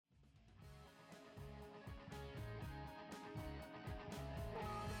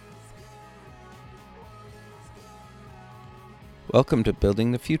Welcome to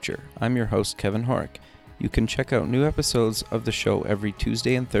Building the Future. I'm your host, Kevin Horick. You can check out new episodes of the show every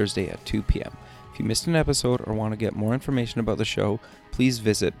Tuesday and Thursday at 2 p.m. If you missed an episode or want to get more information about the show, please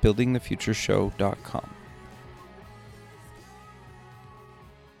visit buildingthefutureshow.com.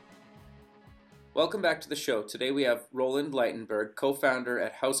 Welcome back to the show. Today we have Roland Ligtenberg, co-founder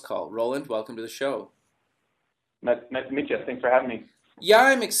at Housecall. Roland, welcome to the show. Nice to meet you. Thanks for having me. Yeah,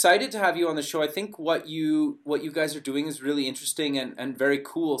 I'm excited to have you on the show. I think what you guys are doing is really interesting and very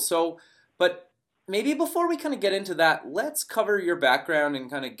cool. But maybe before we kind of get into that, let's cover your background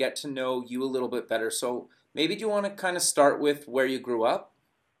and kind of get to know you a little bit better. So maybe do you want to kind of start with where you grew up?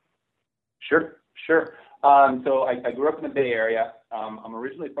 Sure. So I grew up in the Bay Area. I'm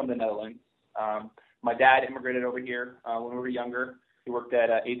originally from the Netherlands. My dad immigrated over here when we were younger. He worked at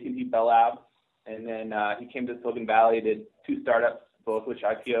AT&T Bell Labs, and then he came to Silicon Valley, did two startups, both which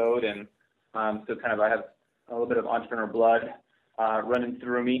IPO'd, and so kind of I have a little bit of entrepreneur blood running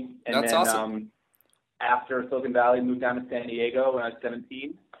through me. And That's then awesome. After Silicon Valley, moved down to San Diego when I was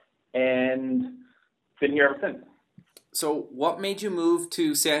 17, and been here ever since. So what made you move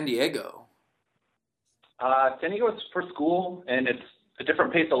to San Diego? San Diego is for school, and it's a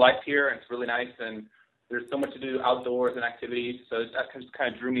different pace of life here, and it's really nice, and there's so much to do outdoors and activities, so that just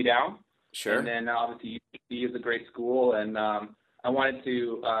kind of drew me down. Sure. And then obviously UC is a great school, and I wanted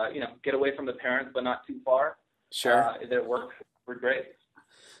to get away from the parents, but not too far. Sure. That worked great.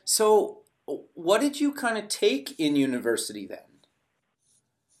 So what did you kind of take in university then?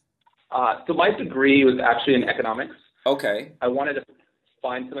 So my degree was actually in economics. Okay. I wanted to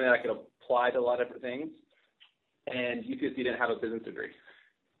find something that I could apply to a lot of different things, and UCSC didn't have a business degree,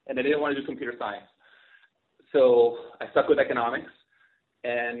 and I didn't want to do computer science. So I stuck with economics,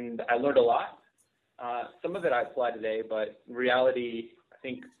 and I learned a lot. Some of it I apply today, but in reality, I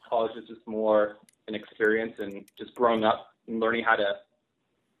think college is just more an experience and just growing up and learning how to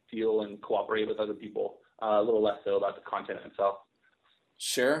feel and cooperate with other people, a little less so about the content itself.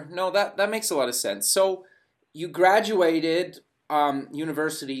 Sure. No, that makes a lot of sense. So you graduated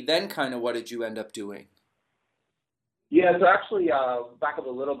university, then kind of what did you end up doing? Yeah, so actually, back up a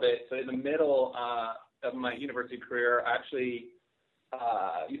little bit. So in the middle of my university career, I actually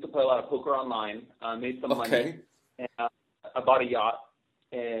used to play a lot of poker online, made some money, and I bought a yacht.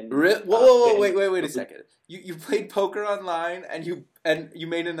 And Whoa, wait a second. You played poker online and you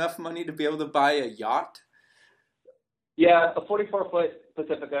made enough money to be able to buy a yacht? Yeah, a 44-foot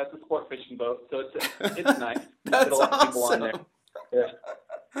Pacifica. It's a sport fishing boat, so it's nice. That's a lot of people awesome. on there.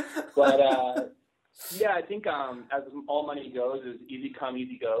 Yeah. But yeah, I think as all money goes, is easy come,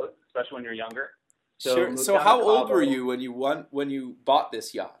 easy goes, especially when you're younger. Sure. So how old were you when you bought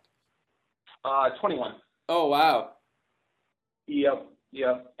this yacht? 21. Oh wow. Yep.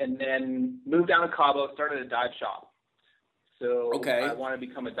 And then moved down to Cabo, started a dive shop. So I want to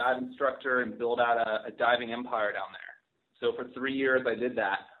become a dive instructor and build out a diving empire down there. So for 3 years I did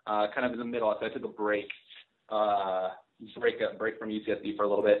that, kind of in the middle. So I took a break from UCSD for a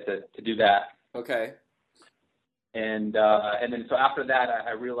little bit to do that. Okay. And then so after that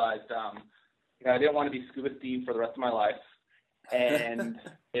I realized I didn't want to be Scuba Steve for the rest of my life, and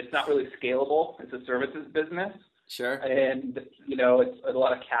it's not really scalable. It's a services business. Sure. And it's a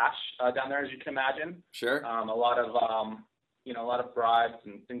lot of cash down there, as you can imagine. Sure. A lot of bribes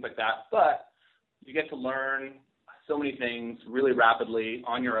and things like that. But you get to learn so many things really rapidly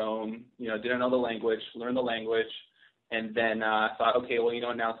on your own. Didn't know the language, learn the language, and then thought, okay, well,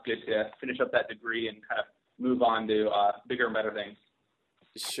 now it's good to finish up that degree and kind of move on to bigger and better things.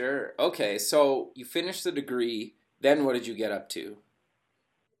 Sure. Okay. So you finished the degree. Then what did you get up to?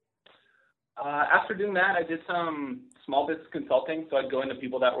 After doing that, I did some small business consulting. So I'd go into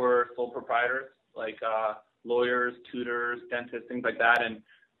people that were sole proprietors, like lawyers, tutors, dentists, things like that. And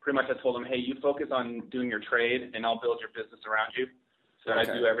pretty much I told them, hey, you focus on doing your trade and I'll build your business around you. So I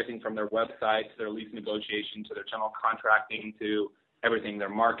do everything from their website to their lease negotiation to their general contracting to everything, their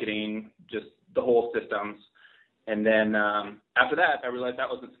marketing, just the whole systems. And then after that, I realized that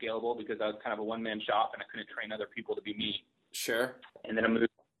wasn't scalable because I was kind of a one-man shop and I couldn't train other people to be me. Sure. And then I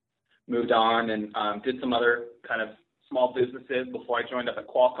moved on and did some other kind of small businesses before I joined up at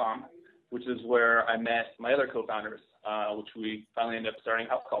Qualcomm, which is where I met my other co-founders, which we finally ended up starting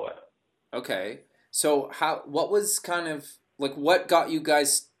Housecall with. Okay. So what was kind of, like, what got you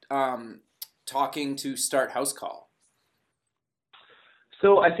guys talking to start Housecall?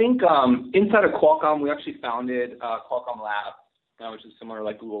 So I think inside of Qualcomm, we actually founded Qualcomm Labs, which is similar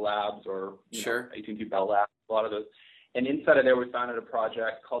like Google Labs or AT&T Bell Labs, a lot of those. And inside of there, we founded a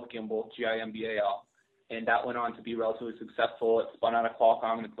project called Gimbal, Gimbal, and that went on to be relatively successful. It spun out of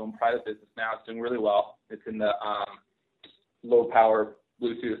Qualcomm in its own private business now. It's doing really well. It's in the low power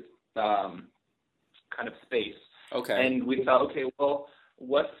Bluetooth kind of space. Okay. And we thought, okay, well,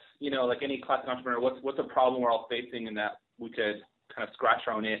 what's, like any classic entrepreneur, what's a problem we're all facing in that we could kind of scratch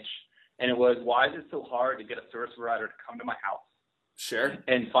our own itch? And it was, why is it so hard to get a service provider to come to my house? Sure.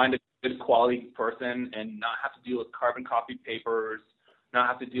 And find a good quality person and not have to deal with carbon copy papers, not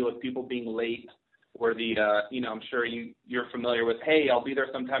have to deal with people being late, or I'm sure you're familiar with, hey, I'll be there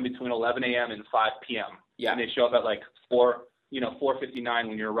sometime between 11 a.m. and 5 p.m. Yeah. And they show up at like 4:59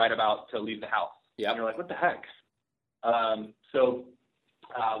 when you're right about to leave the house. Yeah. And you're like, what the heck? So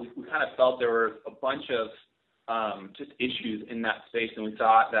we kind of felt there were a bunch of just issues in that space, and we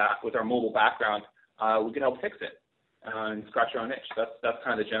thought that with our mobile background, we could help fix it and scratch our own itch. That's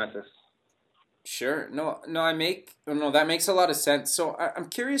kind of the genesis. Sure. No, that makes a lot of sense. So I'm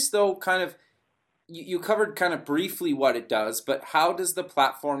curious though, kind of, you covered kind of briefly what it does, but how does the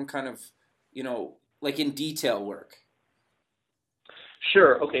platform kind of, like in detail work?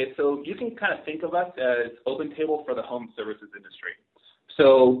 Sure. Okay. So you can kind of think of us as OpenTable for the home services industry.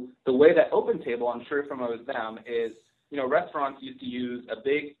 So the way that OpenTable, I'm sure you're familiar with them, is, restaurants used to use a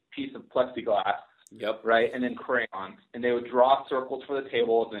big piece of plexiglass. Yep. Right. And then crayons, and they would draw circles for the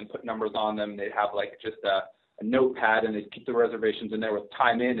tables and then put numbers on them. They'd have like just a notepad, and they'd keep the reservations in there with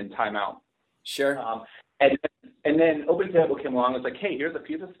time in and time out. Sure. And then OpenTable came along and was like, hey, here's a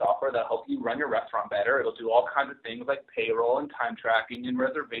piece of software that'll help you run your restaurant better. It'll do all kinds of things like payroll and time tracking and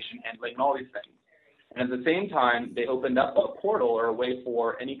reservation handling and all these things. And at the same time, they opened up a portal or a way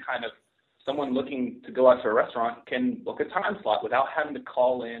for any kind of someone looking to go out to a restaurant can book a time slot without having to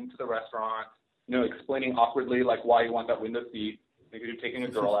call in to the restaurant, explaining awkwardly like why you want that window seat, maybe you're taking a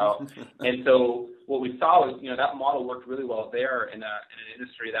girl out. And so what we saw was, that model worked really well there in an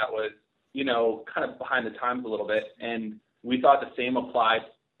industry that was, kind of behind the times a little bit. And we thought the same applied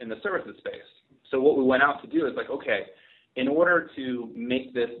in the services space. So what we went out to do is like, okay, in order to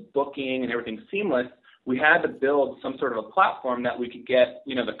make this booking and everything seamless, we had to build some sort of a platform that we could get,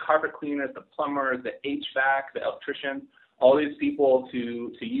 the carpet cleaners, the plumbers, the HVAC, the electricians, all these people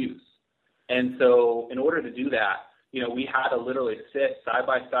to use. And so in order to do that, we had to literally sit side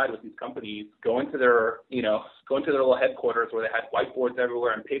by side with these companies, go into their little headquarters where they had whiteboards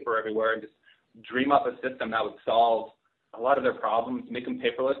everywhere and paper everywhere, and just dream up a system that would solve a lot of their problems, make them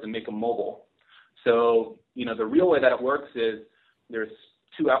paperless and make them mobile. So, the real way that it works is there's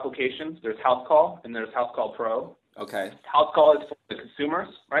two applications. There's House Call and there's House Call Pro. Okay. House Call is for the consumers,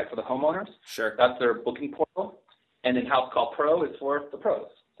 right, for the homeowners. Sure. That's their booking portal. And then House Call Pro is for the pros.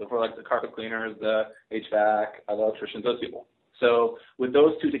 So for like the carpet cleaners, the HVAC, the electricians, those people. So with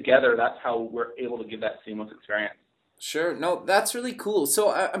those two together, that's how we're able to give that seamless experience. Sure. No, that's really cool.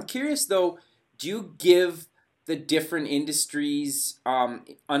 So I'm curious though, do you give the different industries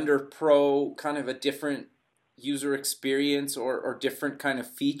under Pro kind of a different user experience or different kind of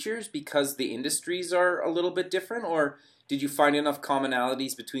features because the industries are a little bit different, or did you find enough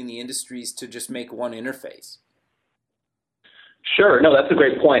commonalities between the industries to just make one interface? Sure. No, that's a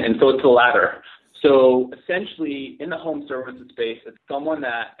great point. And so it's the latter. So essentially in the home services space, it's someone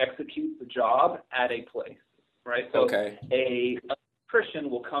that executes the job at a place, right? So okay. A electrician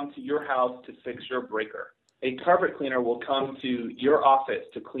will come to your house to fix your breaker. A carpet cleaner will come to your office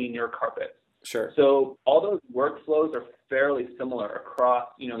to clean your carpet. Sure. So all those workflows are fairly similar across,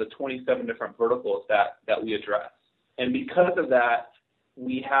 the 27 different verticals that we address. And because of that,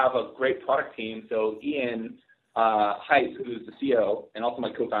 we have a great product team. So Ian Height, who's the CEO and also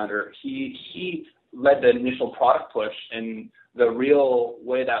my co-founder, he led the initial product push, and the real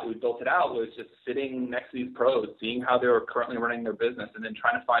way that we built it out was just sitting next to these pros, seeing how they were currently running their business, and then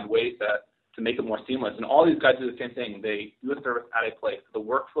trying to find ways to make it more seamless. And all these guys do the same thing. They do a service at a place. The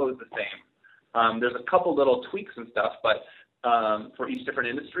workflow is the same. There's a couple little tweaks and stuff, but for each different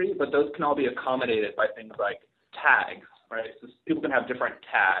industry, but those can all be accommodated by things like tags, right? So people can have different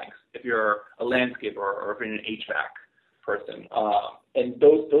tags if you're a landscaper or if you're an HVAC person. And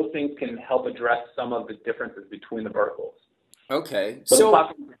those things can help address some of the differences between the verticals. Okay. But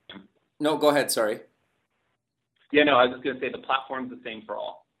so, no, go ahead. Sorry. Yeah, no, I was just going to say the platform's the same for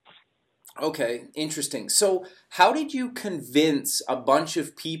all. Okay, interesting. So how did you convince a bunch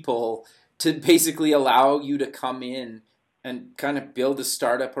of people to basically allow you to come in and kind of build a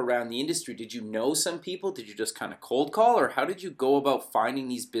startup around the industry? Did you know some people? Did you just kind of cold call? Or how did you go about finding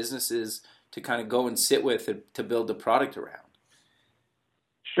these businesses to kind of go and sit with to build a product around?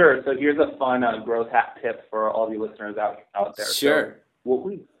 Sure. So here's a fun growth hack tip for all the listeners out there. Sure.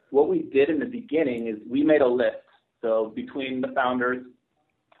 So what we did in the beginning is we made a list. So between the founders,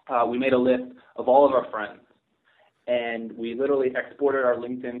 we made a list of all of our friends. And we literally exported our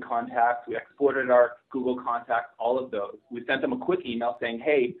LinkedIn contacts. We exported our Google contacts, all of those. We sent them a quick email saying,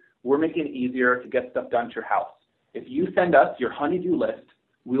 hey, we're making it easier to get stuff done to your house. If you send us your honeydew list,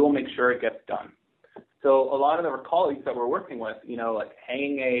 we will make sure it gets done. So a lot of our colleagues that we're working with, like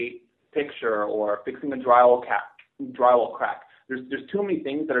hanging a picture or fixing a drywall crack, there's too many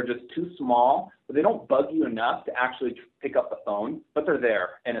things that are just too small, but they don't bug you enough to actually pick up the phone, but they're there,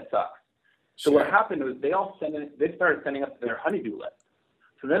 and it sucks. So Sure. what happened was they started sending us their honeydew list.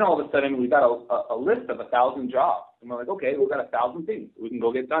 So then all of a sudden we got a list of 1,000 jobs. And we're like, okay, we've got 1,000 things we can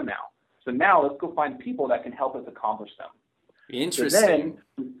go get done now. So now let's go find people that can help us accomplish them. Interesting.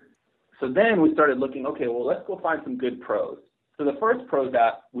 So then we started looking, okay, well, let's go find some good pros. So the first pros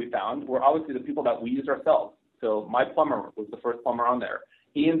that we found were obviously the people that we used ourselves. So my plumber was the first plumber on there.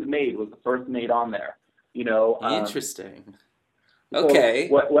 Ian's maid was the first maid on there. Interesting. Okay.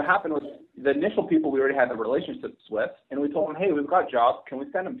 So what happened was the initial people we already had the relationships with, and we told them, hey, we've got jobs. Can we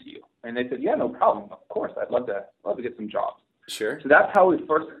send them to you? And they said, yeah, no problem. Of course, I'd love to get some jobs. Sure. So that's how we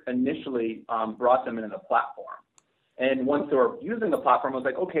first initially brought them into the platform. And once they were using the platform, I was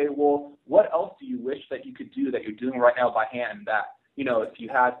like, okay, well, what else do you wish that you could do that you're doing right now by hand that, if you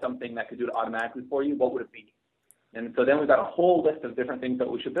had something that could do it automatically for you, what would it be? And so then we got a whole list of different things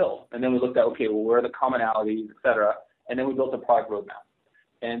that we should build. And then we looked at, okay, well, where are the commonalities, et cetera? And then we built a product roadmap.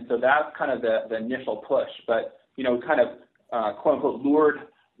 And so that's kind of the initial push. But, we kind of, quote unquote, lured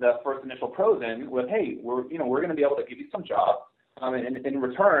the first initial pros in with, hey, we're going to be able to give you some jobs. And in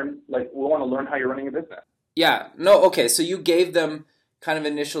return, we want to learn how you're running a business. Yeah. No. Okay. So you gave them kind of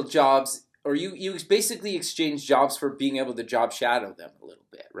initial jobs, or you basically exchanged jobs for being able to job shadow them a little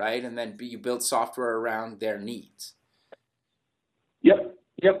bit, right? And then you built software around their needs. Yep.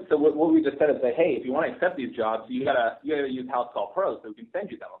 So what we just said is that, hey, if you want to accept these jobs, you gotta use House Call Pro, so we can send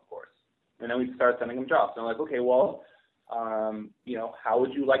you them, of course. And then we started sending them jobs. And I'm like, okay, well, how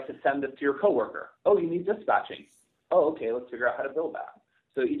would you like to send this to your coworker? Oh, you need dispatching. Oh, okay, let's figure out how to build that.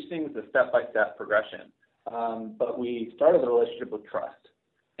 So each thing is a step-by-step progression. But we started the relationship with trust.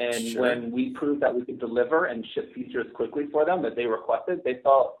 And Sure. when we proved that we could deliver and ship features quickly for them that they requested, they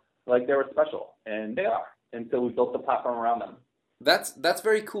felt like they were special, and they are. And so we built the platform around them. That's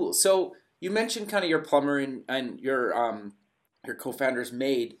very cool. So you mentioned kind of your plumber and your co-founder's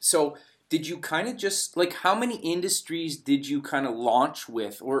maid. So did you kind of just how many industries did you kind of launch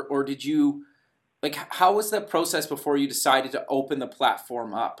with, or did you how was the process before you decided to open the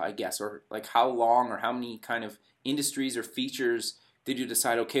platform up, I guess, or how long or how many kind of industries or features did you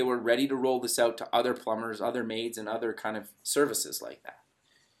decide, okay, we're ready to roll this out to other plumbers, other maids, and other kind of services like that?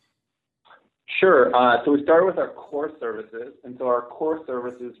 Sure. So we started with our core services. And so our core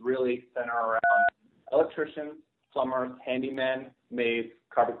services really center around electricians, plumbers, handymen, maids,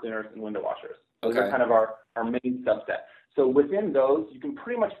 carpet cleaners, and window washers. Those are kind of our main subset. So within those, you can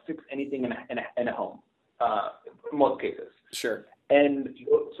pretty much fix anything in a home, in most cases. Sure. And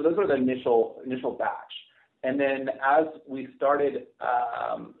so those are the initial batch. And then as we started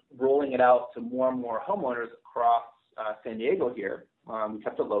rolling it out to more and more homeowners across San Diego here, we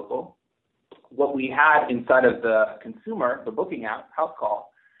kept it local. What we had inside of the consumer, the booking app, House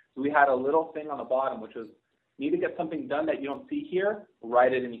Call, we had a little thing on the bottom, which was, need to get something done that you don't see here,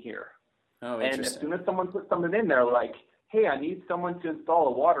 write it in here. Oh, and as soon as someone puts something in there like, hey, I need someone to install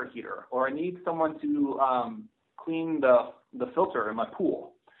a water heater, or I need someone to clean the filter in my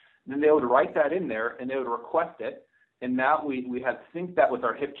pool, then they would write that in there and they would request it. And now we had synced that with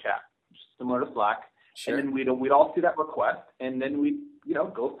our hip chat, similar to Slack. Sure. And then we'd all see that request, and then we'd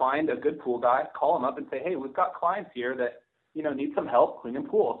go find a good pool guy, call him up and say, hey, we've got clients here that need some help cleaning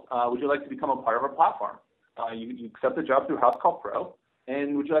pools. Would you like to become a part of our platform? You accept the job through House Call Pro,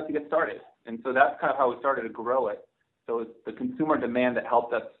 and would you like to get started? And so that's kind of how we started to grow it. So it's the consumer demand that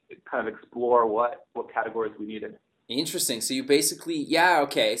helped us kind of explore what categories we needed. Interesting. So you basically,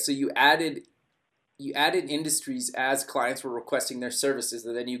 so you added industries as clients were requesting their services,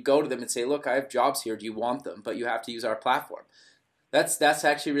 and then you go to them and say, look, I have jobs here. Do you want them? But you have to use our platform. That's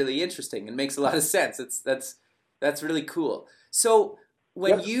actually really interesting and makes a lot of sense. That's really cool. So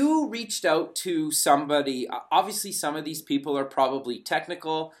when you reached out to somebody, obviously some of these people are probably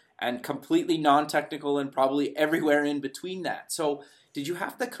technical and completely non-technical and probably everywhere in between that. So did you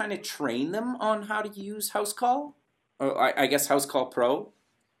have to kind of train them on how to use House Call? Or I guess House Call Pro?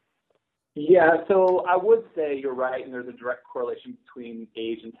 Yeah, so I would say you're right, and there's a direct correlation between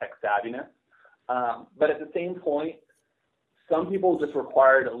age and tech savviness. But at the same point, some people just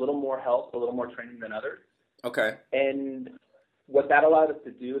required a little more help, a little more training than others. Okay. And what that allowed us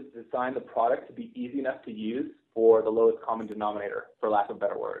to do is design the product to be easy enough to use for the lowest common denominator, for lack of a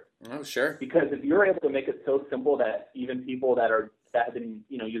better word. Oh, sure. Because if you're able to make it so simple that even people that have been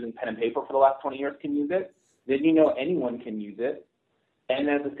using pen and paper for the last 20 years can use it, then anyone can use it. And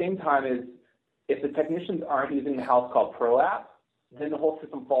at the same time is, if the technicians aren't using the House Call Pro app, then the whole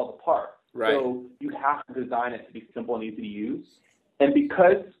system falls apart. Right. So you have to design it to be simple and easy to use. And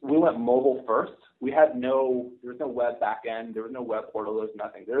because we went mobile first, there was no web backend, there was no web portal, there was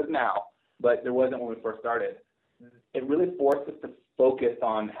nothing. There is now, but there wasn't when we first started. It really forced us to focus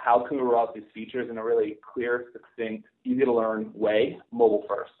on how can we roll out these features in a really clear, succinct, easy to learn way, mobile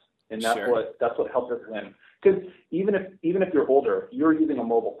first. And that's what helped us win. Because even if you're older, you're using a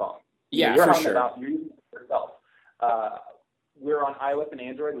mobile phone. Yeah, you're for out sure. About, you're using it yourself. We're on iOS and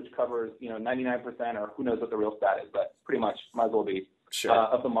Android, which covers 99%, or who knows what the real stat is, but pretty much might as well be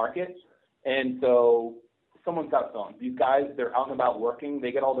of the market. And so someone's got a phone. These guys, they're out and about working.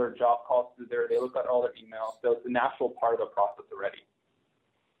 They get all their job calls through there. They look at all their emails. So it's a natural part of the process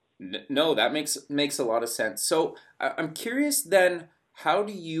already. No, that makes a lot of sense. So I'm curious then, how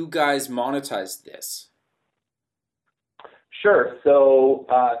do you guys monetize this? Sure. So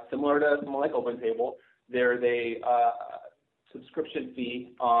similar to someone like OpenTable, there's a subscription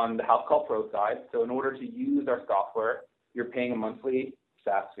fee on the House Call Pro side. So in order to use our software, you're paying a monthly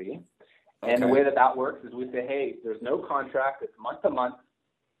SaaS fee. Okay. And the way that works is we say, hey, there's no contract. It's month to month.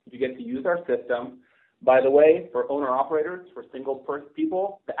 You get to use our system. By the way, for owner-operators, for single-person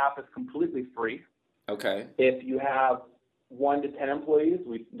people, the app is completely free. Okay. If you have 1 to 10 employees,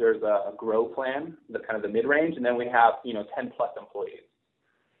 there's a grow plan, the mid-range, and then we have 10-plus employees.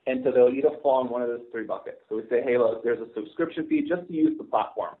 And so they'll either fall in one of those 3 buckets. So we say, hey, look, there's a subscription fee just to use the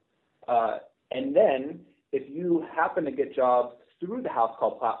platform. And then if you happen to get jobs through the House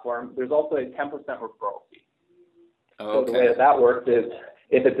Call platform, there's also a 10% referral fee. Okay. So the way that works is,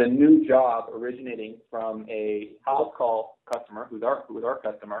 if it's a new job originating from a House Call customer, who's our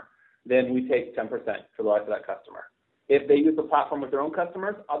customer, then we take 10% for the life of that customer. If they use the platform with their own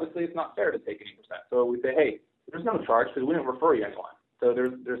customers, obviously it's not fair to take 80%. So we say, hey, there's no charge because we didn't refer you anyone. So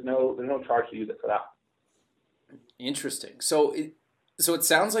there's no charge to use it for that. Interesting. So it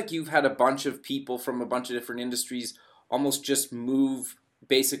sounds like you've had a bunch of people from a bunch of different industries almost just move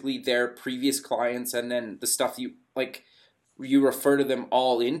basically their previous clients, and then the stuff you refer to them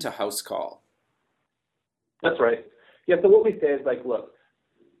all into House Call. That's right. Yeah. So what we say is look,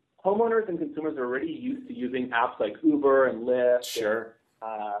 homeowners and consumers are already used to using apps like Uber and Lyft, sure,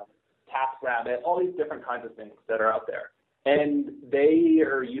 and TaskRabbit, all these different kinds of things that are out there. And they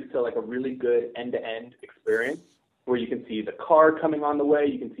are used to a really good end-to-end experience where you can see the car coming on the way,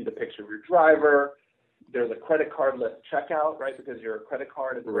 you can see the picture of your driver, there's a credit card-less checkout, right, because your credit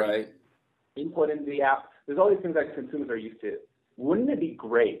card is right input into the app. There's all these things that consumers are used to. Wouldn't it be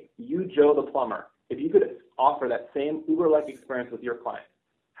great, you, Joe the plumber, if you could offer that same Uber-like experience with your client?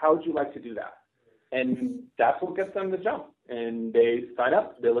 How would you like to do that? And that's what gets them to jump. And they sign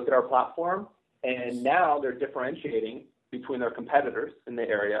up, they look at our platform, and now they're differentiating between their competitors in the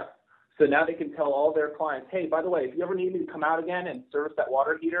area. So now they can tell all their clients, hey, by the way, if you ever need me to come out again and service that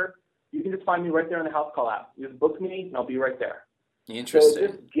water heater, you can just find me right there in the House Call app. You just book me, and I'll be right there. Interesting. So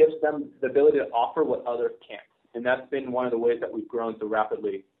it just gives them the ability to offer what others can't. And that's been one of the ways that we've grown so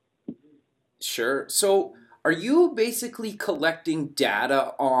rapidly. Sure. So are you basically collecting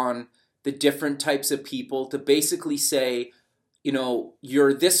data on the different types of people to basically say,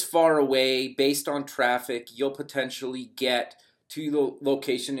 you're this far away based on traffic, you'll potentially get to the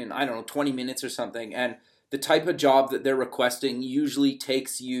location in, 20 minutes or something. And the type of job that they're requesting usually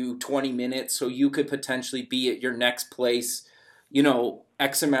takes you 20 minutes. So you could potentially be at your next place,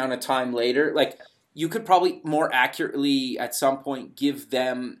 X amount of time later. You could probably more accurately at some point give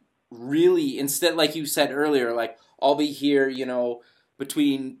them really, instead, like you said earlier, I'll be here,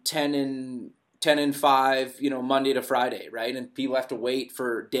 between 10 and 5, Monday to Friday, right? And people have to wait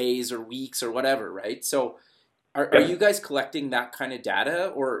for days or weeks or whatever, right? So are you guys collecting that kind of data,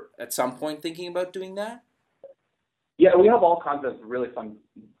 or at some point thinking about doing that? Yeah, we have all kinds of really fun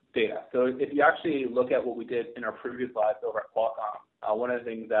data. So if you actually look at what we did in our previous lives over at Qualcomm, one of the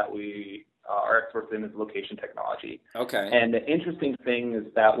things that we are experts in is location technology. Okay. And the interesting thing is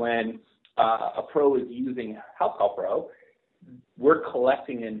that when a pro is using House Call Pro, we're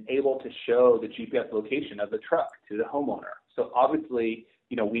collecting and able to show the GPS location of the truck to the homeowner. So obviously,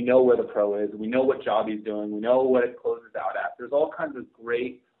 we know where the pro is. We know what job he's doing. We know what it closes out at. There's all kinds of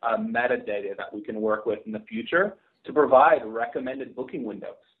great metadata that we can work with in the future to provide recommended booking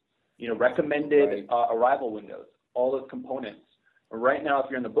windows, recommended arrival windows, all those components. Right now, if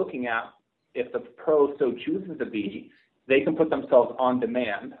you're in the booking app, if the pro so chooses to be, they can put themselves on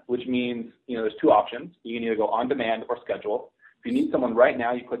demand, which means, there's two options. You can either go on demand or schedule. If you need someone right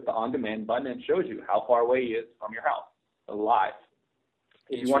now, you click the on demand button and it shows you how far away he is from your house, live.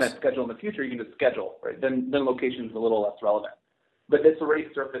 If you want to schedule in the future, you can just schedule, right? Then location is a little less relevant. But it's already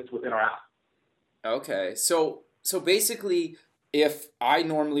surfaced within our app. Okay. So basically, if I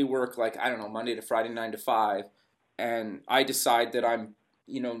normally work like, I don't know, Monday to Friday, 9 to 5, and I decide that I'm,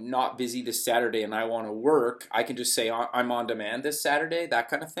 not busy this Saturday and I want to work, I can just say I'm on demand this Saturday, that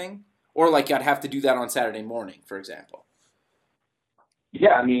kind of thing? Or like I'd have to do that on Saturday morning, for example.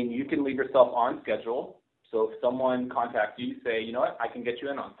 Yeah, I mean, you can leave yourself on schedule. So if someone contacts you, say, you know what, I can get you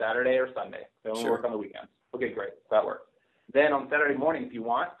in on Saturday or Sunday. They only work on the weekends. Okay, great. That works. Then on Saturday morning, if you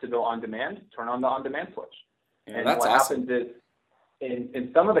want to go on demand, turn on the on-demand switch. Yeah, and that's what awesome. happens is,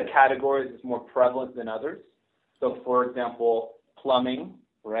 in some of the categories, it's more prevalent than others. So, for example, plumbing,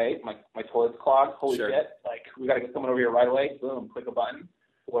 right? My toilet's clogged. Holy shit. Like, we got to get someone over here right away. Boom, click a button.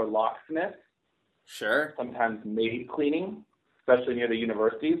 Or locksmith. Sure. Sometimes maid cleaning, especially near the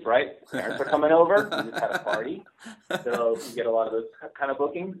universities, right? Parents are coming over. We just had a party. So you get a lot of those kind of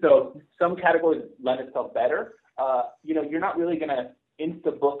bookings. So some categories lend itself better. You're not really going to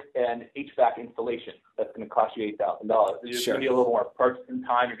insta-book an HVAC installation that's going to cost you $8,000. There's going to be a little more purchasing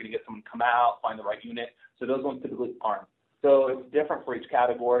time. You're going to get someone to come out, find the right unit. So those ones typically aren't. So it's different for each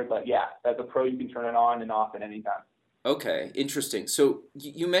category. But, yeah, as a pro, you can turn it on and off at any time. Okay, interesting. So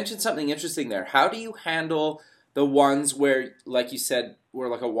you mentioned something interesting there. How do you handle the ones where, like you said, where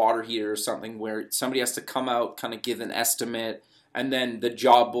like a water heater or something, where somebody has to come out, kind of give an estimate, and then the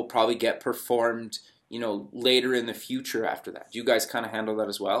job will probably get performed, later in the future after that? Do you guys kind of handle that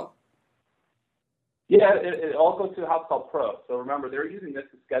as well? Yeah, it all goes to a house called Pro. So remember, they're using this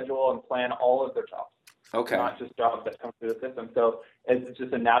to schedule and plan all of their jobs. Okay. Not just jobs that come through the system. So it's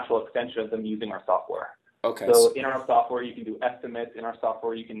just a natural extension of them using our software. Okay. So in our software, you can do estimates. In our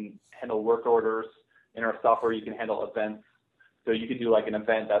software, you can handle work orders. In our software, you can handle events. So you could do like an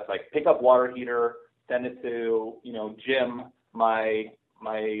event that's like pick up water heater, send it to, Jim, my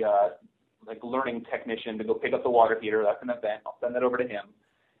like learning technician, to go pick up the water heater. That's an event. I'll send that over to him.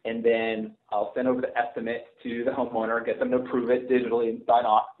 And then I'll send over the estimate to the homeowner, get them to approve it digitally and sign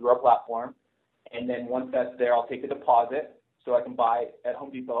off through our platform. And then once that's there, I'll take a deposit so I can buy at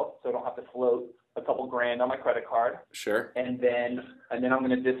Home Depot, so I don't have to float a couple grand on my credit card. Sure. And then I'm going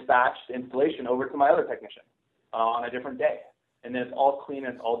to dispatch the installation over to my other technician on a different day. And then it's all clean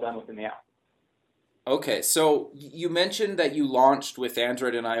and it's all done within the app. Okay, so you mentioned that you launched with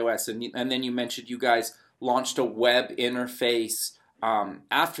Android and iOS, and then you mentioned you guys launched a web interface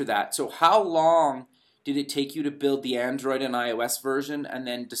after that. So how long did it take you to build the Android and iOS version and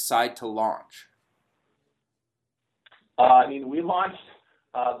then decide to launch? We launched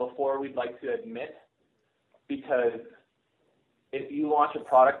before we'd like to admit, because if you launch a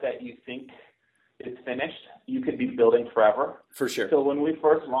product that you think is finished, you could be building forever. For sure. So when we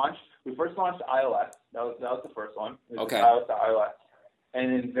first launched iOS. That was the first one. It was okay. iOS to iOS.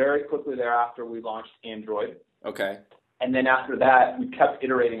 And then very quickly thereafter, we launched Android. Okay. And then after that, we kept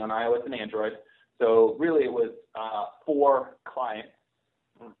iterating on iOS and Android. So really it was 4 clients.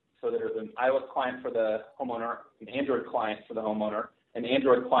 So there's an iOS client for the homeowner, an Android client for the homeowner, an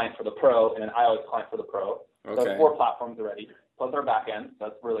Android client for the pro, and an iOS client for the pro. Okay. So that's 4 platforms already, plus our backend. So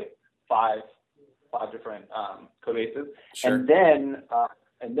that's really 5 different code bases. Sure.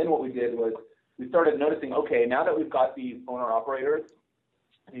 And then what we did was we started noticing, okay, now that we've got these owner-operators,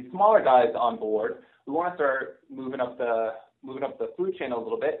 these smaller guys on board, we want to start moving up the food chain a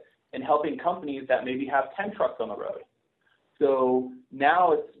little bit and helping companies that maybe have 10 trucks on the road. So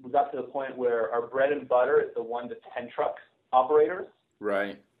now we got to the point where our bread and butter is the 1 to 10 trucks operators.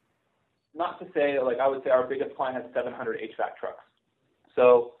 Right. Not to say, like I would say our biggest client has 700 HVAC trucks.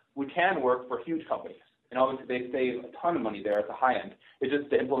 So we can work for huge companies. And obviously they save a ton of money there at the high end. It's just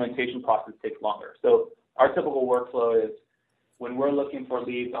the implementation process takes longer. So our typical workflow is when we're looking for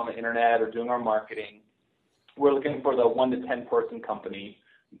leads on the internet or doing our marketing, we're looking for the 1 to 10 person company.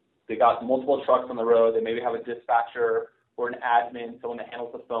 They got multiple trucks on the road. They maybe have a dispatcher or an admin, someone that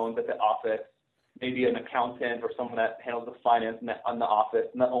handles the phones at the office, maybe an accountant or someone that handles the finance in the office,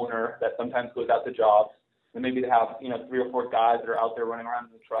 and the owner that sometimes goes out to jobs. And maybe they have 3 or 4 guys that are out there running around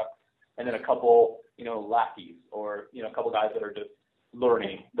in the trucks, and then a couple lackeys or a couple guys that are just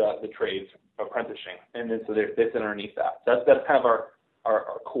learning the trades, apprenticing, and then so they sit underneath that. That's kind of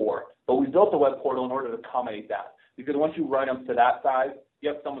our core. But we built the web portal in order to accommodate that, because once you run up to that size, you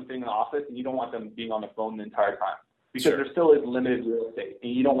have someone sitting in the office, and you don't want them being on the phone the entire time, because Sure. there still is limited real estate,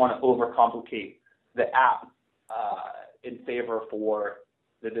 and you don't want to overcomplicate the app in favor for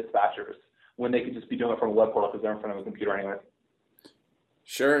the dispatchers. when they could just be doing it from a web portal because they're in front of a computer anyway.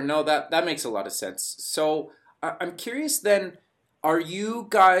 Sure. No, that makes a lot of sense. So I'm curious then, are you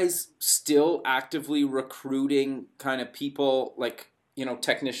guys still actively recruiting kind of people like,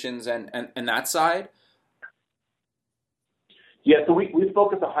 technicians and that side? Yeah, so we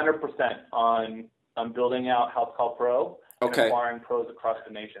focus 100% on building out House Call Pro and Okay. acquiring pros across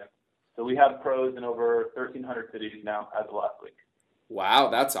the nation. So we have pros in over 1,300 cities now as of last week. Wow,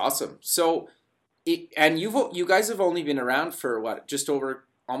 that's awesome. So, and you guys have only been around for what, just over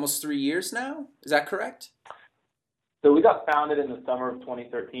almost 3 years now? Is that correct? So we got founded in the summer of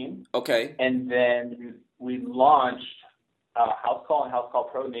 2013, Okay. and then we launched House Call and House Call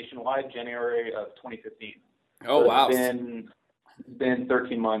Pro nationwide January of 2015. Oh, So wow. it's been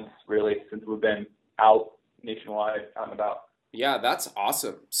 13 months really since we've been out nationwide, out and about. Yeah, that's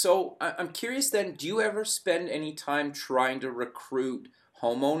awesome. So I'm curious then, do you ever spend any time trying to recruit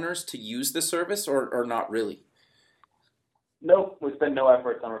homeowners to use the service or not really? Nope, we spend no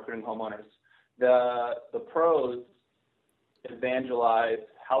efforts on recruiting homeowners. The pros evangelize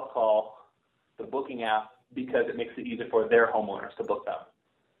House Call, the booking app, because it makes it easier for their homeowners to book them.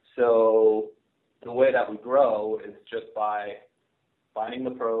 So the way that we grow is just by finding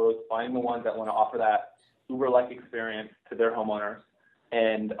the pros, finding the ones that want to offer that Uber-like experience to their homeowners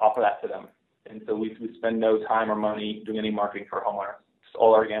and offer that to them. And so we spend no time or money doing any marketing for homeowners. It's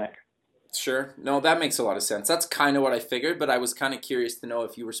all organic. Sure. No, that makes a lot of sense. That's kind of what I figured, but I was kind of curious to know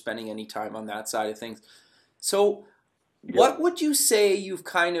if you were spending any time on that side of things. So what would you say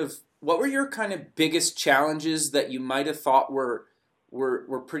what were your kind of biggest challenges that you might have thought were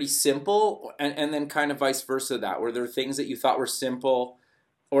pretty simple, and then kind of vice versa? That were there things that you thought were simple,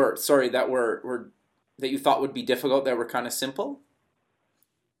 or sorry, that were that you thought would be difficult that were kind of simple?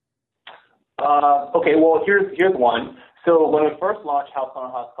 Okay, well, here's one. So when we first launched House Call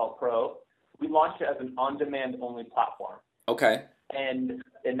and House Call Pro, we launched it as an on-demand only platform. Okay. And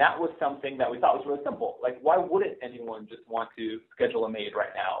that was something that we thought was really simple. Like, why wouldn't anyone just want to schedule a maid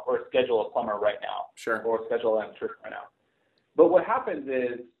right now, or schedule a plumber right now, Sure. or schedule an electrician right now? But what happens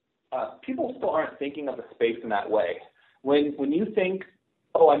is people still aren't thinking of the space in that way. When you think,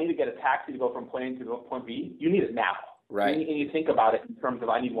 oh, I need to get a taxi to go from point A to point B, you need it now. Right. And you think about it in terms of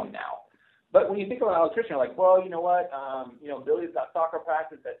I need one now. But when you think about an electrician, you're like, well, you know what? Billy's got soccer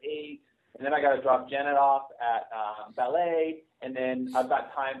practice at 8, and then I got to drop Janet off at ballet, and then I've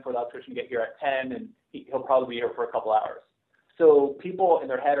got time for the electrician to get here at 10, and he'll probably be here for a couple hours. So people in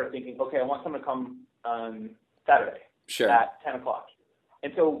their head are thinking, okay, I want someone to come on Saturday Sure. at 10 o'clock.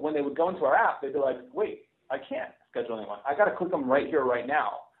 And so when they would go into our app, they'd be like, wait, I can't schedule anyone. I got to click them right here, right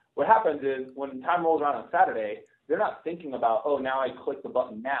now. What happens is when time rolls around on Saturday, they're not thinking about, oh, now I click the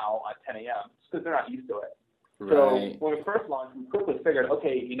button now at 10 a.m. It's because they're not used to it. Right. So when we first launched, we quickly figured,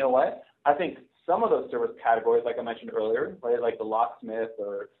 okay, you know what? I think some of those service categories, like I mentioned earlier, right, like the locksmith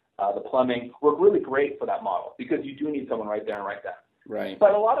or the plumbing, work really great for that model because you do need someone right there and right then. Right.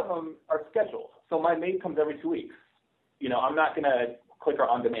 But a lot of them are scheduled. So my maid comes every 2 weeks. I'm not going to click her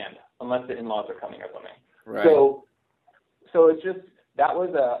on demand unless the in-laws are coming or something. Right. So it's just, that was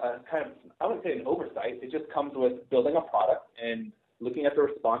a kind of, I wouldn't say an oversight. It just comes with building a product and looking at the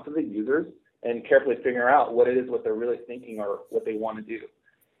response of the users and carefully figuring out what it is, what they're really thinking or what they want to do.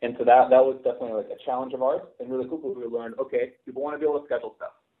 And so that was definitely like a challenge of ours. And really quickly we learned, okay, people want to be able to schedule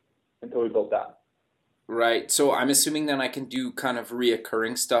stuff. And so we built that. Right. So I'm assuming then I can do kind of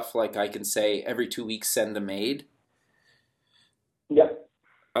reoccurring stuff, like I can say every 2 weeks send a maid. Yep.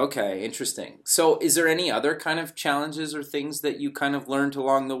 Okay, interesting. So is there any other kind of challenges or things that you kind of learned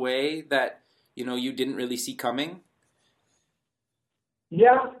along the way that, you didn't really see coming?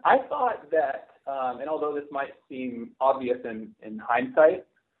 Yeah, I thought that, and although this might seem obvious in hindsight,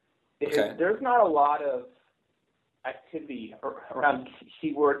 Okay. there's not a lot of activity around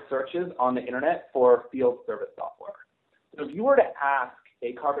keyword searches on the internet for field service software. So if you were to ask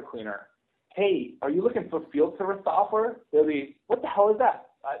a carpet cleaner, hey, are you looking for field service software? They'll be, what the hell is that?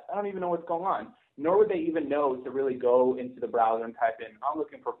 I don't even know what's going on. Nor would they even know to really go into the browser and type in, I'm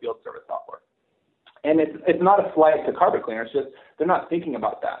looking for field service software. And it's not a slight to carpet cleaners, it's just they're not thinking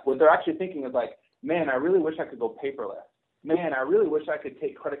about that. What they're actually thinking is like, man, I really wish I could go paperless. Man, I really wish I could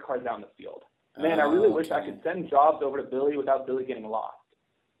take credit cards out in the field. Man, I really wish I could send jobs over to Billy without Billy getting lost.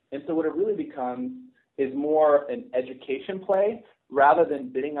 And so what it really becomes is more an education play rather than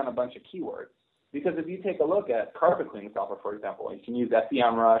bidding on a bunch of keywords. Because if you take a look at carpet cleaning software, for example, and you can use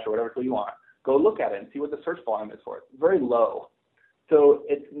SEMrush or whatever tool you want, go look at it and see what the search volume is for it. It's very low. So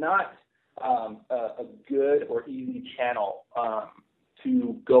it's not a good or easy channel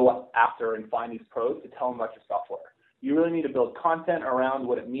to go after and find these pros to tell them about your software. You really need to build content around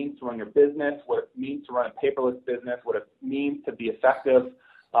what it means to run your business, what it means to run a paperless business, what it means to be effective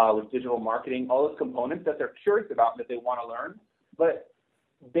with digital marketing, all those components that they're curious about and that they want to learn, but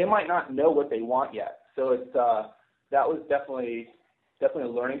they might not know what they want yet. So it's that was definitely a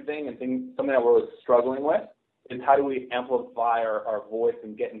learning thing and something that we're struggling with is how do we amplify our voice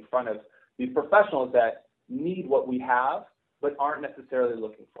and get in front of these professionals that need what we have but aren't necessarily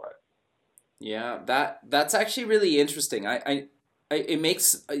looking for it. Yeah, that's actually really interesting. It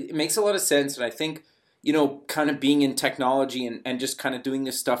makes a lot of sense, and I think, you know, kind of being in technology and just kind of doing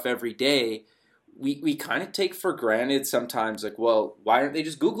this stuff every day, we kind of take for granted sometimes, like, well, why aren't they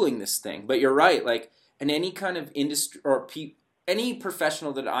just Googling this thing? But you're right, like, in any kind of industry or any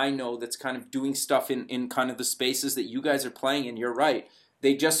professional that I know that's kind of doing stuff in kind of the spaces that you guys are playing in, you're right.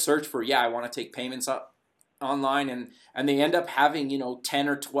 They just search for, I want to take payments up online, and they end up having, you know, 10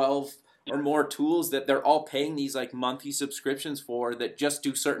 or 12 or more tools that they're all paying these like monthly subscriptions for that just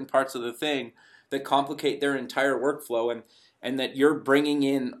do certain parts of the thing that complicate their entire workflow, and that you're bringing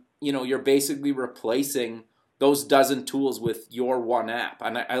in, you know, you're basically replacing those dozen tools with your one app.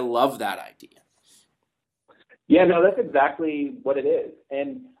 And I love that idea. Yeah, no, that's exactly what it is.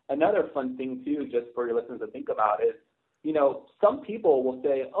 And another fun thing too, just for your listeners to think about is, you know, some people will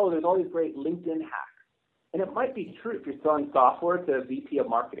say, oh, there's all these great LinkedIn hacks. And it might be true if you're selling software to a VP of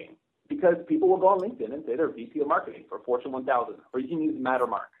marketing, because people will go on LinkedIn and say they're VP of marketing for Fortune 1000, or you can use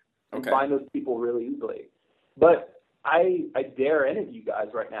Mattermark and find those people really easily. But I dare any of you guys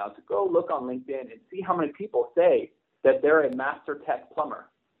right now to go look on LinkedIn and see how many people say that they're a master tech plumber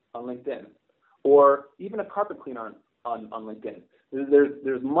on LinkedIn, or even a carpet cleaner on LinkedIn.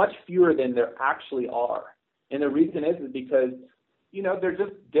 There's much fewer than there actually are. And the reason is because, you know, they're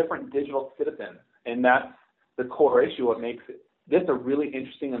just different digital citizens. And that's the core issue. What makes this a really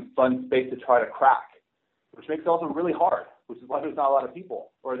interesting and fun space to try to crack, which makes it also really hard, which is why there's not a lot of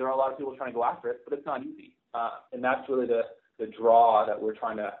people, or there are a lot of people trying to go after it, but it's not easy. And that's really the draw that we're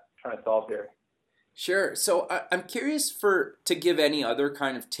trying to solve here. Sure. So I'm curious to give any other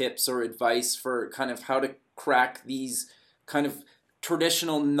kind of tips or advice for kind of how to crack these kind of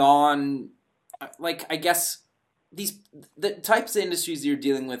traditional like, I guess the types of industries that you're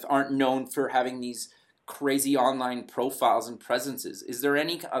dealing with aren't known for having these crazy online profiles and presences. Is there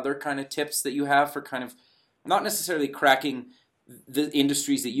any other kind of tips that you have for kind of not necessarily cracking the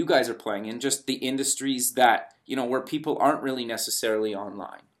industries that you guys are playing in, just the industries that, you know, where people aren't really necessarily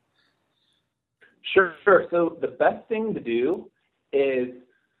online? Sure. So the best thing to do is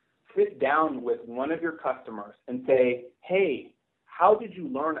sit down with one of your customers and say, hey, how did you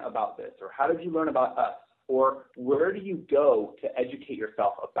learn about this? Or how did you learn about us? Or where do you go to educate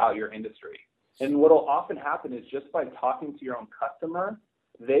yourself about your industry? And what will often happen is just by talking to your own customer,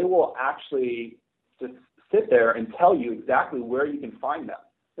 they will actually just sit there and tell you exactly where you can find them.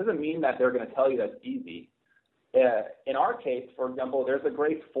 Doesn't mean that they're going to tell you that's easy. In our case, for example, there's a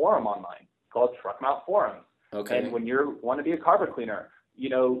great forum online called Truck Mount Forums. Okay. And when you want to be a carpet cleaner, you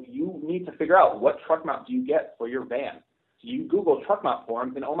know, you need to figure out what truck mount do you get for your van. So you Google Truck Mount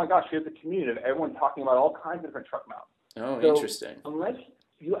Forums, and oh my gosh, here's a community of everyone talking about all kinds of different truck mounts. Oh, so interesting. Unless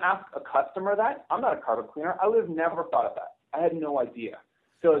you ask a customer that, I'm not a carpet cleaner, I would have never thought of that. I had no idea.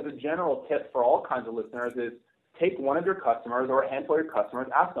 So as a general tip for all kinds of listeners is take one of your customers or a handful of your customers,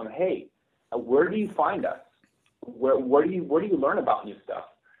 ask them, hey, where do you find us? Where do you learn about new stuff?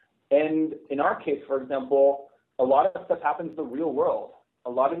 And in our case, for example, a lot of stuff happens in the real world. A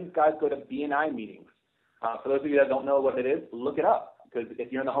lot of these guys go to B&I meetings. For those of you that don't know what it is, look it up. Because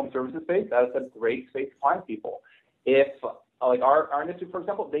if you're in the home services space, that's a great space to find people. If, like our industry, for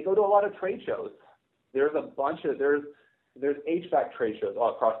example, they go to a lot of trade shows. There's a bunch of, there's HVAC trade shows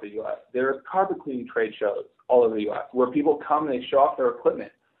all across the U.S. There's carpet cleaning trade shows all over the U.S. where people come and they show off their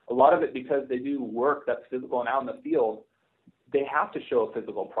equipment. A lot of it because they do work that's physical and out in the field, they have to show a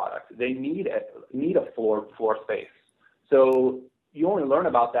physical product. They need a floor space. So you only learn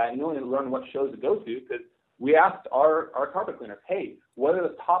about that, and you only learn what shows to go to because we asked our carpet cleaners, hey, what are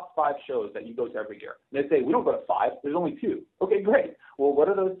the top 5 shows that you go to every year? And they say, we don't go to 5. There's only 2. Okay, great. Well, what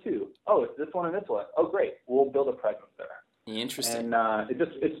are those 2? Oh, it's this one and this one. Oh, great. We'll build a presence there. Interesting. And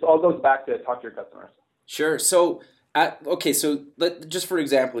it all goes back to talk to your customers. Sure. So, just for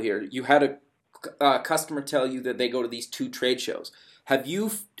example here, you had a customer tell you that they go to these 2 trade shows. Have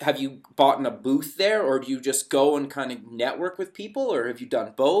you bought in a booth there, or do you just go and kind of network with people, or have you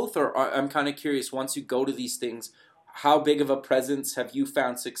done both? Or I'm kind of curious, once you go to these things, how big of a presence have you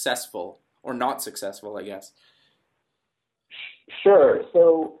found successful or not successful, I guess? Sure.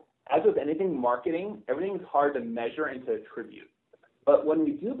 So as with anything marketing, everything is hard to measure and to attribute. But when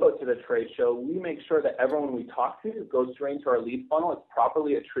we do go to the trade show, we make sure that everyone we talk to goes straight into our lead funnel is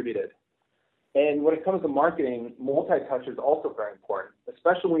properly attributed. And when it comes to marketing, multi-touch is also very important,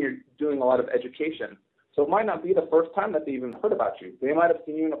 especially when you're doing a lot of education. So it might not be the first time that they even heard about you. They might have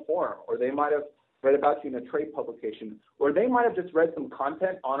seen you in a forum, or they might have read about you in a trade publication, or they might have just read some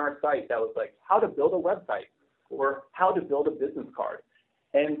content on our site that was like how to build a website or how to build a business card.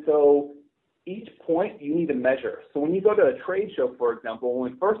 And so each point you need to measure. So when you go to a trade show, for example,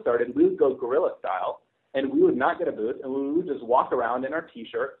 when we first started, we would go guerrilla style, and we would not get a booth, and we would just walk around in our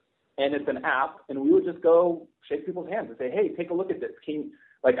T-shirt, and it's an app, and we would just go shake people's hands and say, hey, take a look at this.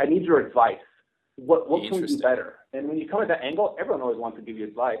 I need your advice. What can we do better? And when you come at that angle, everyone always wants to give you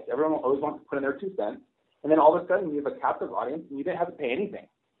advice. Everyone always wants to put in their 2 cents. And then all of a sudden, you have a captive audience, and you didn't have to pay anything.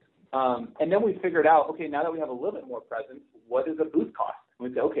 And then we figured out, okay, now that we have a little bit more presence, what does a booth cost? And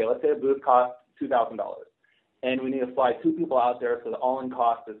we say, okay, let's say a booth costs $2,000. And we need to fly 2 people out there, so the all-in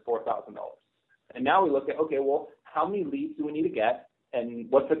cost is $4,000. And now we look at, okay, well, how many leads do we need to get? And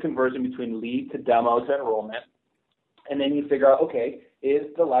what's the conversion between lead to demo to enrollment? And then you figure out, okay, is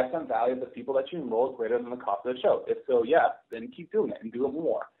the lifetime value of the people that you enroll greater than the cost of the show? If so, yes, then keep doing it and do it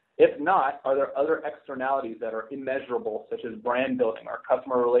more. If not, are there other externalities that are immeasurable, such as brand building or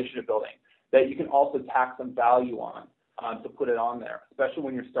customer relationship building, that you can also tack some value on to put it on there, especially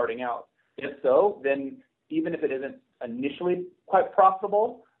when you're starting out? If so, then even if it isn't initially quite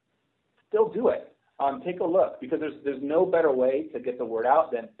profitable, still do it. Take a look, because there's no better way to get the word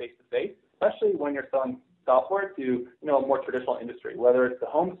out than face-to-face, especially when you're selling software to a more traditional industry, whether it's the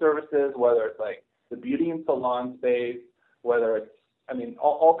home services, whether it's like the beauty and salon space, whether it's,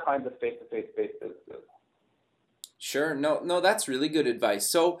 all kinds of face-to-face businesses. Sure. No, that's really good advice.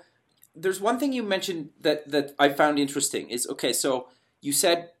 So there's one thing you mentioned that I found interesting is, okay, so you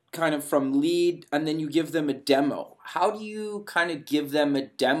said kind of from lead and then you give them a demo. How do you kind of give them a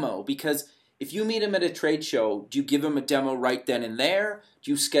demo? Because if you meet them at a trade show, do you give them a demo right then and there?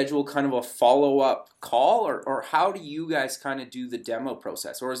 Do you schedule kind of a follow-up call? Or how do you guys kind of do the demo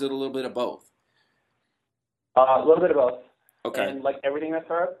process? Or is it a little bit of both? A little bit of both. Okay. And like everything at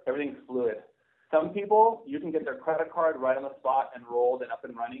startup, everything's fluid. Some people, you can get their credit card right on the spot, enrolled and up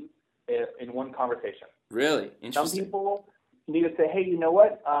and running in one conversation. Really? Interesting. Some people need to say, hey, you know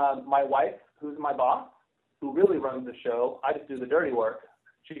what? My wife, who's my boss, who really runs the show, I just do the dirty work.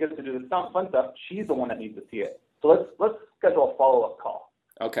 She gets to do the fun stuff. She's the one that needs to see it. So let's schedule a follow-up call.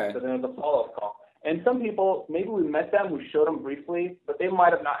 Okay. So then there's a follow-up call. And some people, maybe we met them, we showed them briefly, but they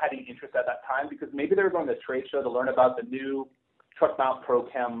might have not had any interest at that time because maybe they were going to the trade show to learn about the new truck mount pro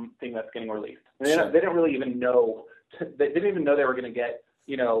chem thing that's getting released. They didn't really even know. They didn't even know they were going to get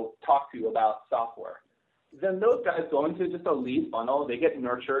talked to about software. Then those guys go into just a lead funnel. They get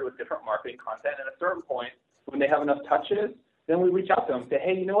nurtured with different marketing content. And at a certain point, when they have enough touches, then we reach out to them and say,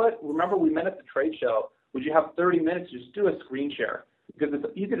 hey, you know what? Remember we met at the trade show. Would you have 30 minutes to just do a screen share? Because it's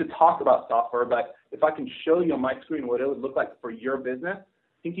easy to talk about software, but if I can show you on my screen what it would look like for your business,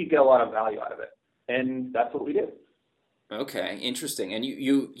 I think you get a lot of value out of it. And that's what we did. Okay, interesting. And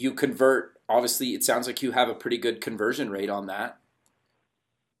you convert, obviously, it sounds like you have a pretty good conversion rate on that.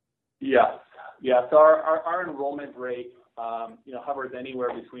 Yes. Yeah, so our enrollment rate hovers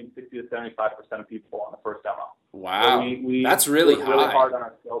anywhere between 60 to 75% of people on the first demo. Wow, so that's really high. high. Really hard on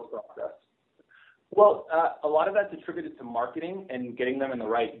our sales process. Well, a lot of that's attributed to marketing and getting them in the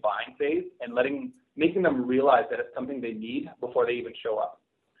right buying phase and making them realize that it's something they need before they even show up.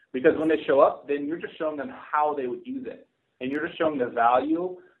 Because when they show up, then you're just showing them how they would use it. And you're just showing the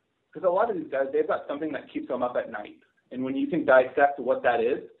value. Because a lot of these guys, they've got something that keeps them up at night. And when you can dissect what that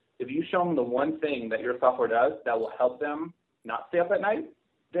is, if you show them the one thing that your software does that will help them not stay up at night,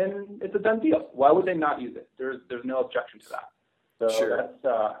 then it's a done deal. Why would they not use it? There's no objection to that. So sure.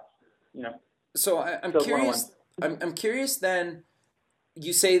 That's, So I'm curious. I'm curious. Then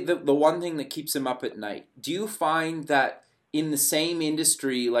you say the one thing that keeps them up at night. Do you find that in the same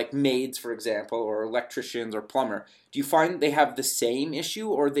industry, like maids, for example, or electricians or plumber, do you find they have the same issue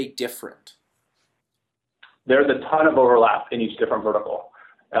or are they different? There's a ton of overlap in each different vertical.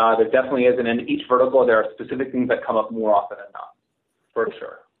 There definitely is, and in each vertical, there are specific things that come up more often than not, for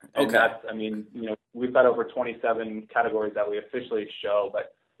sure. And okay. That's, we've got over 27 categories that we officially show,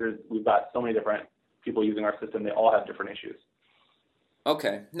 but we've got so many different people using our system. They all have different issues.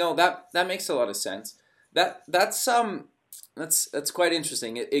 Okay. No, that makes a lot of sense. That's quite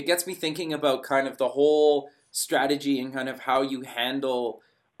interesting. It gets me thinking about kind of the whole strategy and kind of how you handle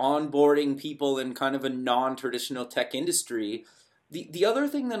onboarding people in kind of a non-traditional tech industry. The other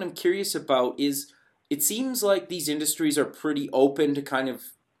thing that I'm curious about is it seems like these industries are pretty open to kind of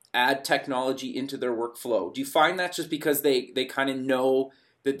add technology into their workflow? Do you find that just because they kind of know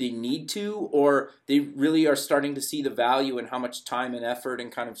that they need to, or they really are starting to see the value in how much time and effort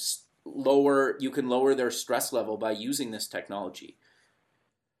and kind of you can lower their stress level by using this technology?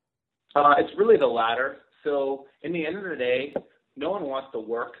 It's really the latter. So in the end of the day, no one wants to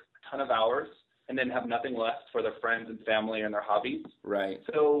work a ton of hours and then have nothing left for their friends and family and their hobbies. Right.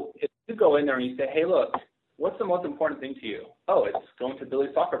 So if you go in there and you say, hey, look, what's the most important thing to you? Oh, it's going to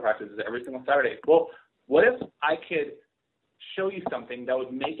Billy's soccer practices every single Saturday. Well, what if I could show you something that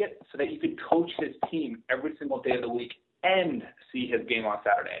would make it so that you could coach his team every single day of the week and see his game on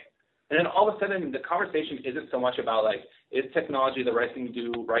Saturday? And then all of a sudden, the conversation isn't so much about, like, is technology the right thing to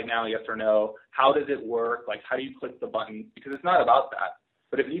do right now, yes or no? How does it work? Like, how do you click the button? Because it's not about that.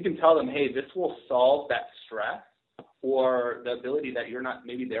 But if you can tell them, hey, this will solve that stress, or the ability that you're not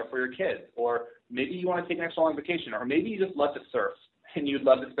maybe there for your kids, or maybe you want to take an extra long vacation, or maybe you just love to surf and you'd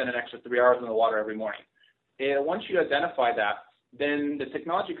love to spend an extra 3 hours in the water every morning. And once you identify that, then the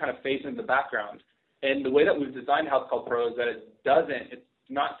technology kind of fades into the background. And the way that we've designed House Call Pro is that it's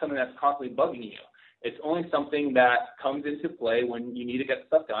not something that's constantly bugging you. It's only something that comes into play when you need to get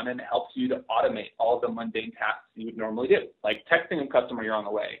stuff done, and it helps you to automate all the mundane tasks you would normally do, like texting a customer you're on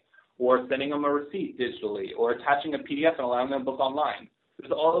the way, or sending them a receipt digitally, or attaching a PDF and allowing them to book online.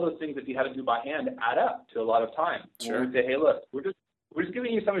 There's all of those things that you had to do by hand add up to a lot of time. Sure. And we say, hey, look, we're just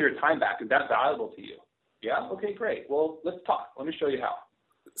giving you some of your time back. Is that valuable to you? Yeah? Okay, great. Well, let's talk. Let me show you how.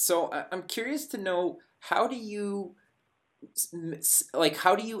 So I'm curious to know, how do you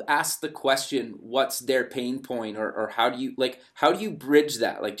ask the question, what's their pain point, or how do you bridge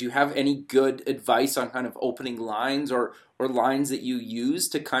that? Like, do you have any good advice on kind of opening lines or lines that you use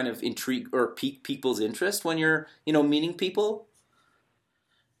to kind of intrigue or pique people's interest when you're, meeting people?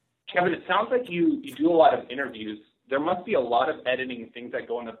 Kevin, it sounds like you do a lot of interviews. There must be a lot of editing and things that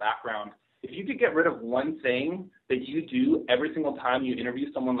go in the background. If you could get rid of one thing that you do every single time you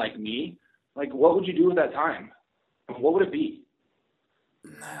interview someone like me, like, what would you do with that time? What would it be?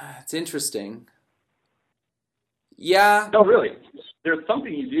 It's interesting. Yeah. No, really. There's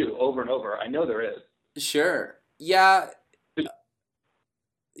something you do over and over. I know there is. Sure. Yeah.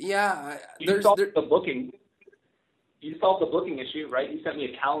 Yeah. You solved the booking. You solved the booking issue, right? You sent me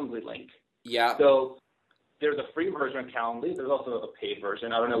a Calendly link. Yeah. So there's a free version of Calendly. There's also a paid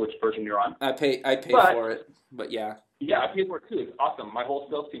version. I don't know which version you're on. I pay for it, but yeah. Yeah, I paid for it too. It's awesome. My whole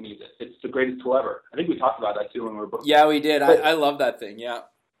sales team uses it. It's the greatest tool ever. I think we talked about that too when we were booking. Yeah, we did. I love that thing. Yeah.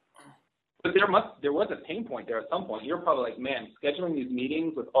 But there was a pain point there at some point. You're probably like, man, scheduling these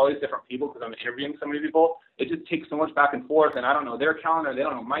meetings with all these different people because I'm interviewing so many people, it just takes so much back and forth, and I don't know their calendar, they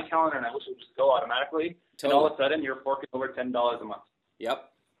don't know my calendar, and I wish it would just go automatically. Totally. And all of a sudden, you're forking over $10 a month.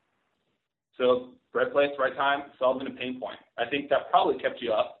 Yep. So right place, right time, solving a pain point. I think that probably kept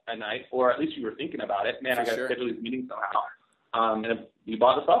you up at night, or at least you were thinking about it. Man, I got to schedule these meetings somehow. And you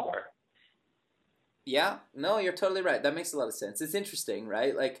bought the software. Yeah. No, you're totally right. That makes a lot of sense. It's interesting,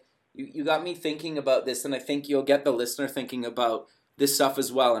 right? Like, you got me thinking about this, and I think you'll get the listener thinking about this stuff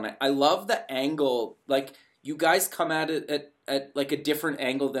as well. And I love the angle. Like, you guys come at it at like a different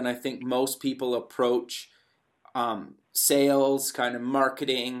angle than I think most people approach sales, kind of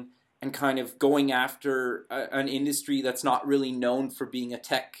marketing, and kind of going after an industry that's not really known for being a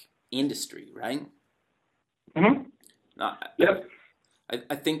tech industry, right? Mm-hmm. Yep.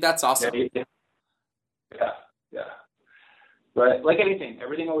 I think that's awesome. Yeah. But like anything,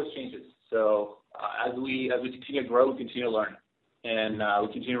 everything always changes. So as we continue to grow, we continue to learn, and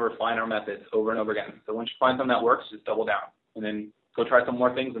we continue to refine our methods over and over again. So once you find something that works, just double down, and then go try some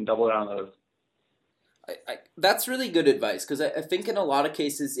more things and double down on those. That's really good advice, because I think in a lot of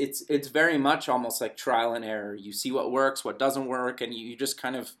cases it's very much almost like trial and error. You see what works, what doesn't work, and you just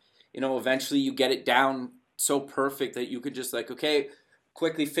kind of, eventually you get it down so perfect that you could just like, okay,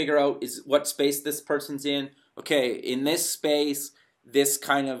 quickly figure out is what space this person's in. Okay, in this space, this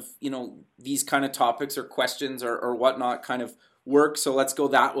kind of, these kind of topics or questions or whatnot kind of work, so let's go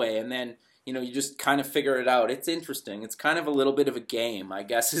that way. And then, you just kind of figure it out. It's interesting. It's kind of a little bit of a game, I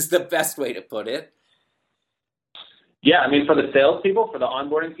guess, is the best way to put it. Yeah, I mean, for the sales people, for the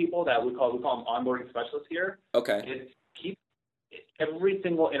onboarding people that we call them onboarding specialists here. Okay. Every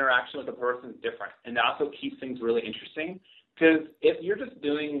single interaction with the person is different, and that also keeps things really interesting. Because if you're just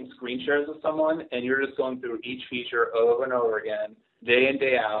doing screen shares with someone and you're just going through each feature over and over again, day in,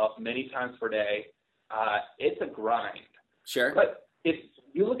 day out, many times per day, it's a grind. Sure. But if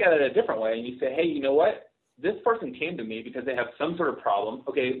you look at it a different way and you say, hey, you know what? This person came to me because they have some sort of problem.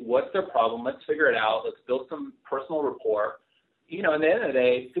 Okay, what's their problem? Let's figure it out. Let's build some personal rapport. At the end of the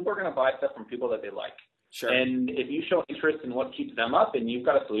day, people are going to buy stuff from people that they like. Sure. And if you show interest in what keeps them up and you've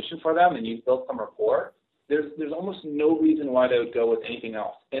got a solution for them and you've built some rapport, there's almost no reason why they would go with anything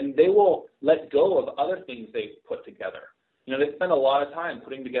else. And they will let go of other things they've put together. You know, they spend a lot of time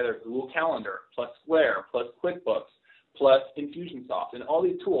putting together Google Calendar, plus Square, plus QuickBooks, plus Infusionsoft, and all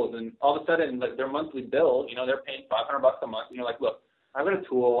these tools. And all of a sudden, like, their monthly bill, you know, they're paying $500 a month. And you're like, look, I've got a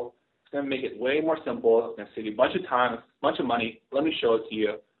tool. It's going to make it way more simple. It's going to save you a bunch of time, a bunch of money. Let me show it to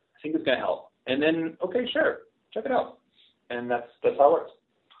you. I think it's going to help. And then, okay, sure, check it out. And that's how it works.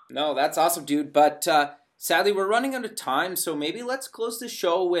 No, that's awesome, dude. But sadly, we're running out of time, so maybe let's close the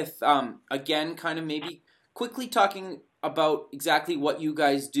show with, again, kind of maybe quickly talking about exactly what you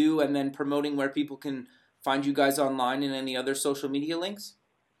guys do and then promoting where people can find you guys online and any other social media links.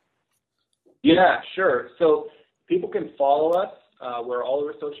 Yeah, sure. So people can follow us. We're all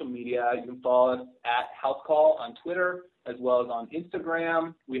over social media. You can follow us at House Call on Twitter as well as on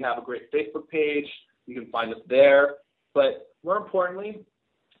Instagram. We have a great Facebook page. You can find us there. But more importantly,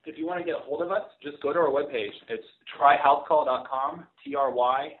 if you want to get a hold of us, just go to our webpage. It's tryhousecall.com,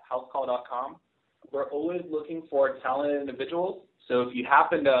 tryhousecall.com. We're always looking for talented individuals. So if you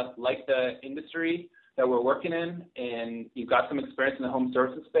happen to like the industry that we're working in and you've got some experience in the home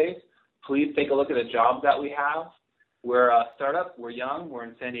services space, please take a look at the jobs that we have. We're a startup. We're young. We're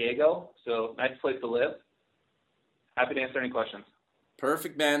in San Diego, so nice place to live. Happy to answer any questions.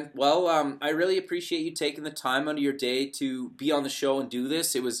 Perfect, man. Well, I really appreciate you taking the time out of your day to be on the show and do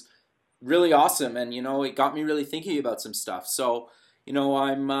this. It was really awesome, and, you know, it got me really thinking about some stuff. So, you know,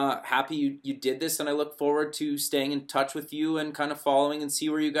 I'm happy you did this, and I look forward to staying in touch with you and kind of following and see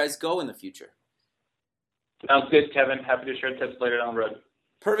where you guys go in the future. Sounds good, Kevin. Happy to share tips later down the road.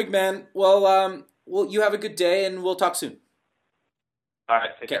 Perfect, man. Well, you have a good day, and we'll talk soon. All right,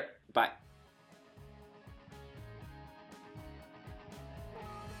 take care. Bye.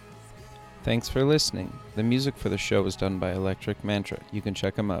 Thanks for listening. The music for the show is done by Electric Mantra. You can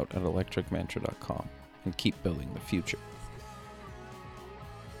check them out at electricmantra.com and keep building the future.